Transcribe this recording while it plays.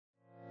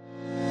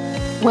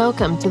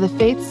Welcome to the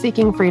Faith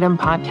Seeking Freedom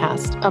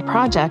podcast, a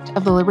project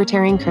of the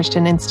Libertarian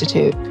Christian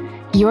Institute.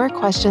 Your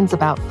questions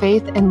about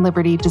faith and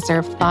liberty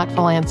deserve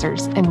thoughtful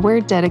answers, and we're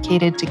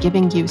dedicated to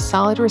giving you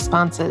solid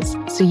responses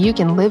so you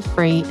can live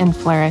free and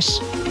flourish.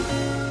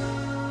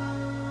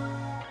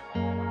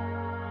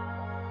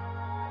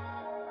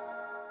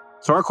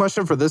 So our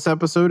question for this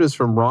episode is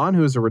from Ron,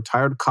 who is a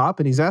retired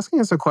cop, and he's asking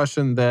us a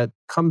question that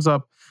comes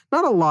up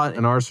not a lot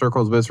in our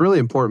circles, but it's really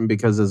important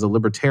because as a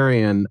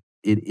libertarian,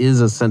 it is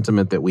a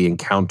sentiment that we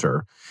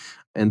encounter.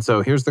 And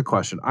so here's the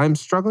question. I'm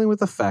struggling with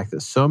the fact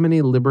that so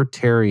many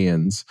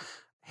libertarians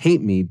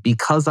hate me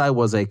because I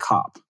was a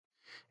cop.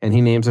 And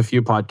he names a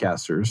few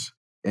podcasters,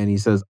 and he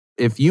says,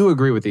 if you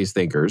agree with these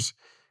thinkers,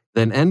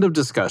 then end of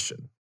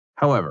discussion.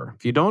 However,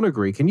 if you don't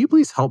agree, can you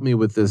please help me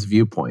with this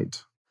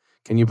viewpoint?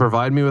 Can you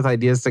provide me with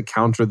ideas to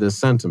counter this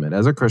sentiment?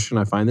 As a Christian,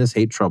 I find this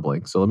hate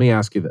troubling. So let me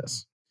ask you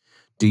this.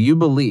 Do you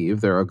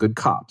believe there are good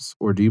cops,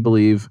 or do you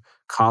believe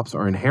cops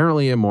are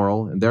inherently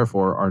immoral and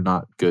therefore are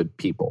not good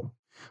people?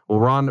 Well,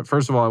 Ron,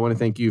 first of all, I want to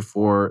thank you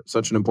for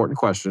such an important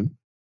question.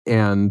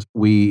 And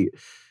we,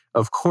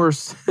 of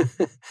course,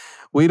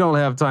 we don't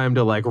have time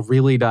to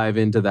really dive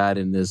into that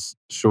in this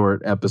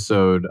short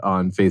episode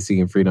on Faith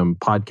Seeking Freedom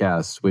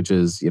podcast, which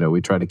is, we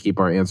try to keep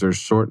our answers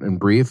short and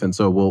brief. And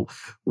so we'll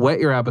whet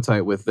your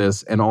appetite with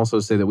this and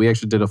also say that we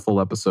actually did a full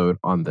episode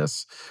on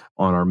this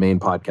on our main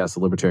podcast,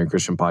 the Libertarian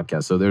Christian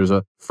Podcast. So there's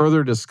a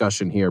further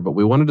discussion here, but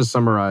we wanted to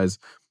summarize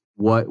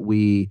what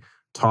we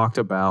talked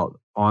about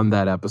on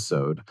that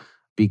episode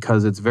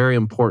because it's very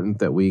important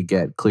that we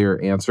get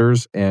clear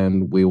answers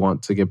and we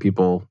want to give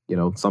people,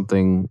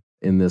 something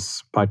in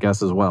this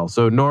podcast as well.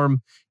 So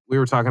Norm, we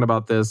were talking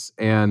about this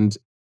and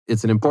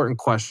it's an important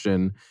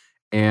question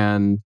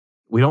and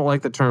we don't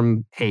like the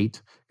term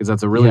hate because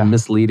that's a really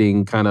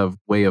misleading kind of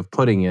way of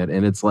putting it.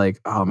 And it's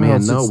like, oh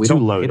man, we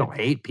don't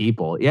hate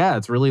people. Yeah,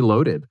 it's really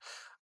loaded.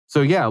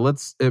 So yeah,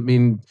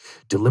 do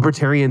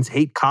libertarians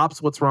hate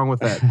cops? What's wrong with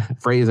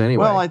that phrase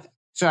anyway? Well,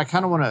 I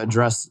kind of want to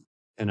address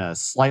in a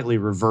slightly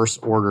reverse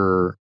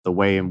order the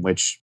way in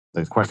which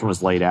the question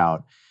was laid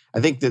out. I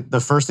think that the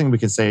first thing we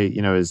can say,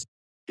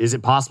 is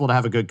it possible to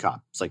have a good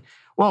cop? It's like,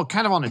 well,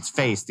 kind of on its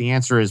face, the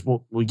answer is,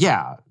 well,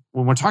 yeah.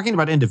 When we're talking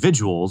about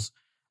individuals,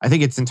 I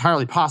think it's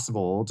entirely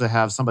possible to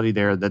have somebody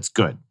there that's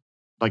good.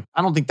 I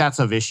don't think that's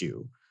of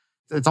issue.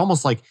 It's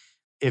almost like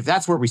if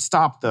that's where we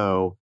stop,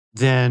 though,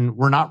 then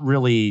we're not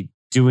really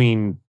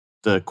doing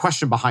the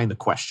question behind the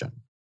question.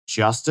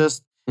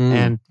 Justice.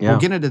 We'll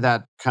get into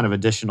that kind of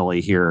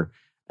additionally here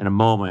in a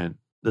moment.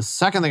 The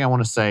second thing I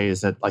want to say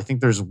is that I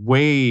think there's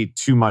way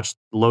too much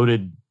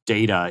loaded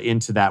data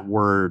into that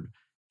word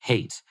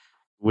hate.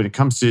 When it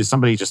comes to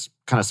somebody just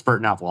kind of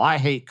spurting out, well, I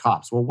hate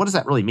cops. Well, what does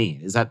that really mean?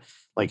 Is that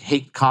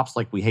hate cops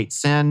like we hate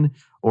sin?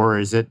 Or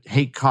is it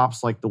hate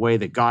cops like the way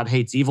that God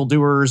hates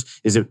evildoers?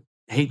 Is it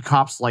hate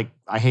cops like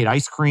I hate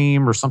ice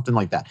cream or something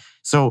like that?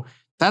 So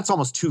that's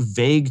almost too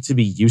vague to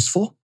be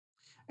useful.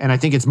 And I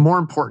think it's more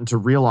important to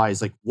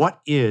realize what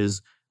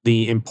is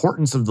the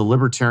importance of the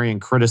libertarian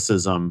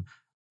criticism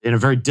in a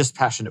very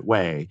dispassionate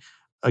way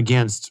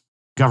against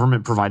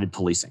government-provided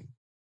policing.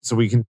 So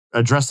we can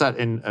address that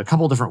in a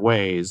couple different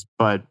ways,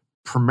 but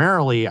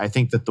primarily I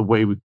think that the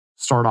way we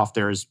start off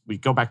there is we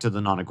go back to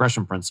the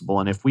non-aggression principle.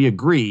 And if we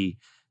agree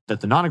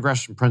that the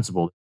non-aggression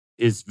principle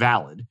is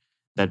valid,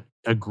 that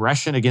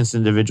aggression against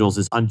individuals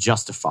is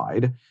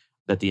unjustified,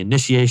 that the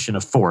initiation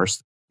of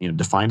force,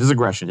 defined as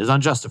aggression, is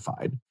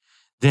unjustified,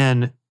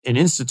 then an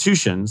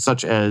institution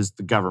such as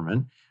the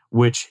government,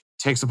 which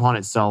takes upon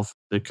itself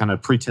the kind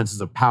of pretenses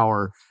of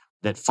power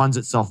that funds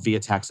itself via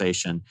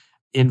taxation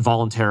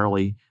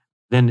involuntarily,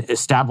 then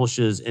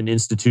establishes an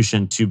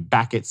institution to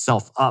back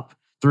itself up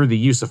through the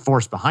use of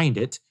force behind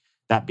it,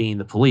 that being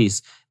the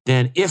police,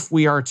 then if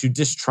we are to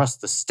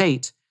distrust the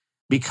state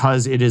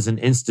because it is an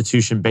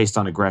institution based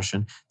on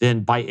aggression,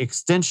 then by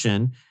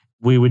extension,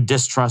 we would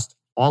distrust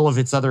all of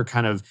its other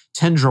kind of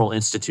tendril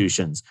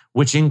institutions,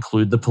 which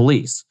include the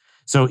police.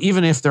 So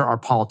even if there are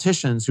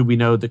politicians who we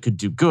know that could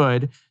do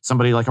good,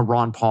 somebody like a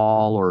Ron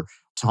Paul or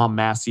Tom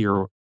Massey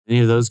or any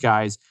of those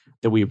guys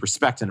that we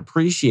respect and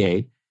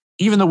appreciate,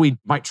 even though we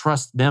might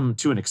trust them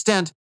to an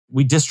extent,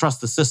 we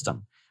distrust the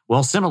system.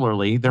 Well,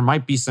 similarly, there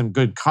might be some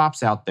good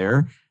cops out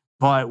there,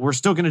 but we're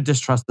still going to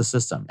distrust the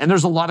system. And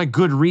there's a lot of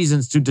good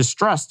reasons to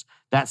distrust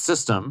that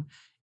system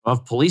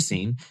of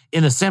policing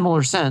in a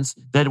similar sense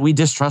that we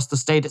distrust the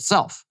state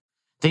itself.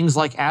 Things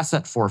like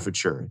asset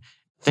forfeiture,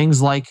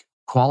 things like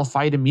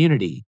qualified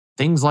immunity,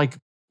 things like,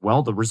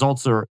 the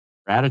results or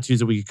attitudes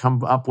that we could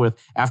come up with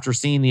after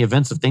seeing the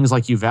events of things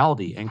like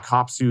Uvalde and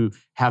cops who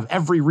have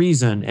every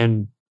reason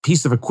and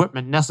piece of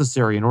equipment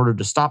necessary in order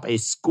to stop a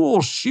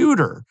school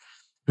shooter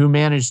who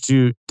managed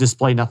to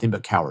display nothing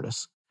but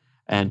cowardice.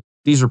 And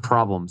these are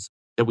problems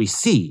that we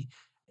see.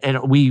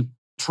 And we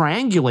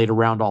triangulate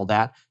around all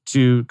that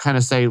to kind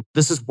of say,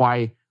 this is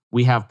why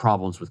we have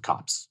problems with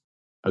cops.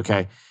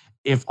 Okay.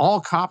 If all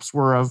cops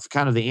were of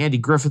kind of the Andy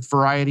Griffith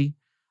variety,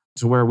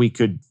 to where we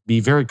could be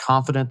very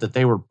confident that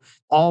they were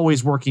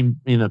always working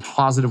in a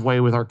positive way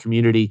with our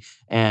community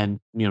and,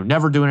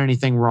 never doing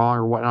anything wrong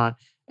or whatnot,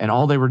 and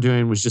all they were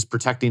doing was just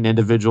protecting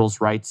individuals'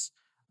 rights,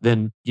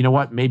 then you know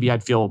what? Maybe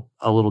I'd feel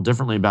a little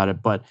differently about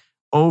it. But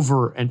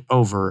over and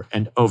over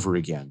and over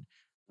again,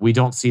 we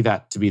don't see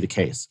that to be the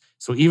case.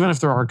 So even if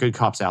there are good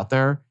cops out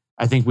there,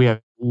 I think we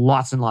have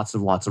lots and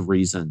lots of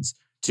reasons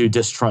to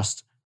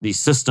distrust the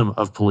system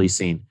of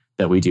policing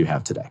that we do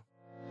have today.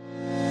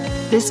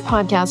 This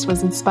podcast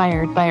was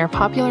inspired by our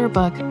popular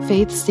book,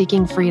 Faith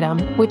Seeking Freedom,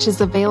 which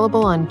is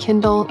available on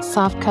Kindle,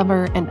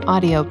 softcover, and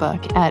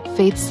audiobook at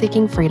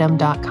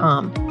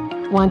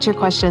faithseekingfreedom.com. Want your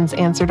questions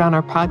answered on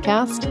our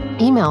podcast?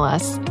 Email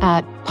us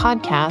at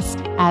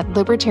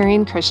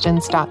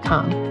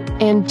podcast@libertarianchristians.com.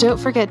 And don't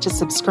forget to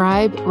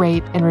subscribe,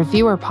 rate, and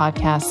review our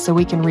podcast so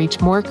we can reach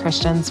more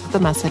Christians with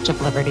the message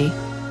of liberty.